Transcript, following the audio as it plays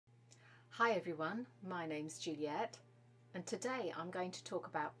Hi everyone, my name's Juliet, and today I'm going to talk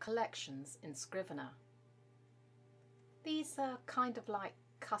about collections in Scrivener. These are kind of like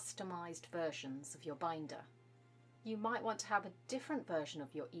customized versions of your binder. You might want to have a different version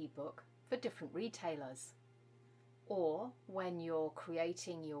of your ebook for different retailers. Or when you're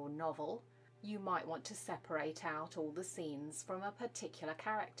creating your novel, you might want to separate out all the scenes from a particular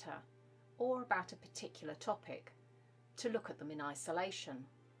character or about a particular topic to look at them in isolation.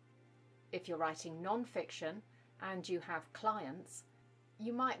 If you're writing non-fiction and you have clients,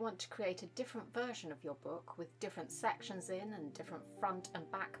 you might want to create a different version of your book with different sections in and different front and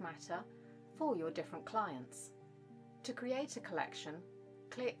back matter for your different clients. To create a collection,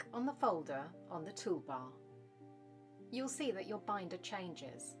 click on the folder on the toolbar. You'll see that your binder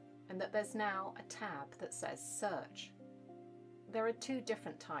changes and that there's now a tab that says Search. There are two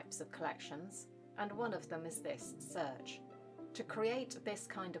different types of collections, and one of them is this, Search. To create this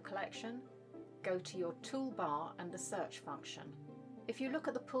kind of collection, go to your toolbar and the search function. If you look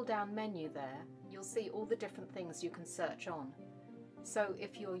at the pull-down menu there, you'll see all the different things you can search on. So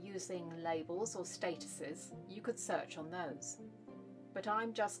if you're using labels or statuses, you could search on those. But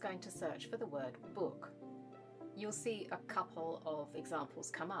I'm just going to search for the word book. You'll see a couple of examples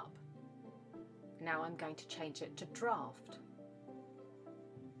come up. Now I'm going to change it to draft.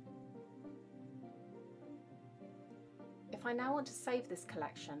 If I now want to save this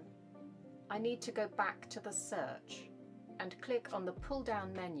collection, I need to go back to the search and click on the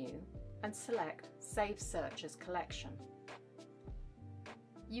pull-down menu and select Save Search as Collection.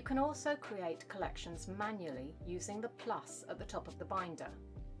 You can also create collections manually using the plus at the top of the binder.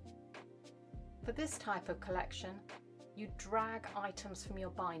 For this type of collection, you drag items from your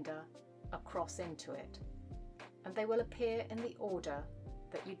binder across into it, and they will appear in the order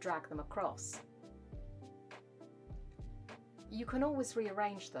that you drag them across. You can always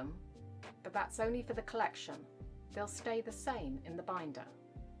rearrange them, but that's only for the collection. They'll stay the same in the binder.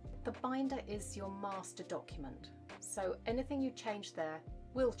 The binder is your master document, so anything you change there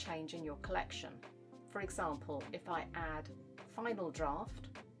will change in your collection. For example, if I add Final Draft,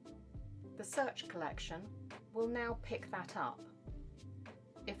 the search collection will now pick that up.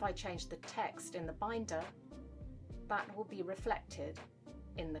 If I change the text in the binder, that will be reflected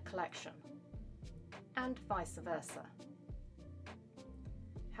in the collection, and vice versa.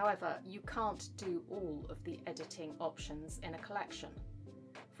 However, you can't do all of the editing options in a collection.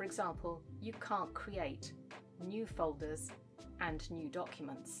 For example, you can't create new folders and new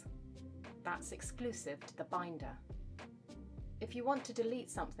documents. That's exclusive to the binder. If you want to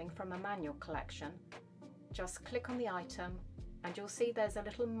delete something from a manual collection, just click on the item and you'll see there's a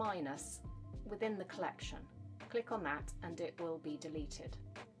little minus within the collection. Click on that and it will be deleted,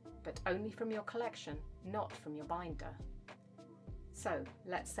 but only from your collection, not from your binder. So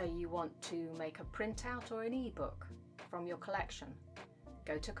let's say you want to make a printout or an ebook from your collection.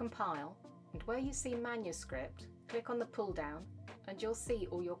 Go to Compile, and where you see Manuscript, click on the pull down and you'll see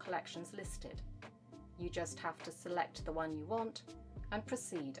all your collections listed. You just have to select the one you want and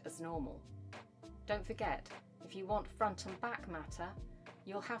proceed as normal. Don't forget, if you want front and back matter,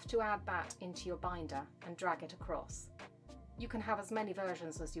 you'll have to add that into your binder and drag it across. You can have as many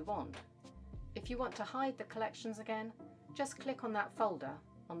versions as you want. If you want to hide the collections again, just click on that folder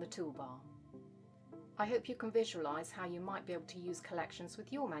on the toolbar. I hope you can visualise how you might be able to use collections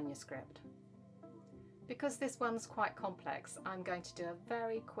with your manuscript. Because this one's quite complex, I'm going to do a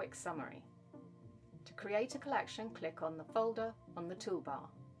very quick summary. To create a collection, click on the folder on the toolbar.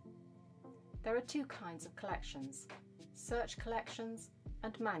 There are two kinds of collections: search collections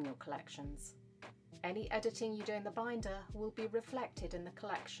and manual collections. Any editing you do in the binder will be reflected in the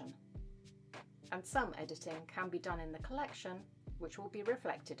collection, and some editing can be done in the collection which will be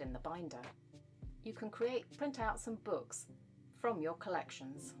reflected in the binder. You can create printouts and books from your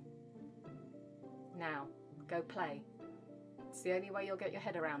collections. Now, go play. It's the only way you'll get your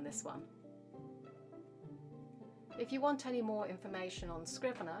head around this one. If you want any more information on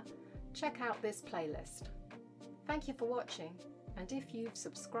Scrivener, check out this playlist. Thank you for watching, and if you've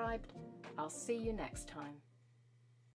subscribed, I'll see you next time.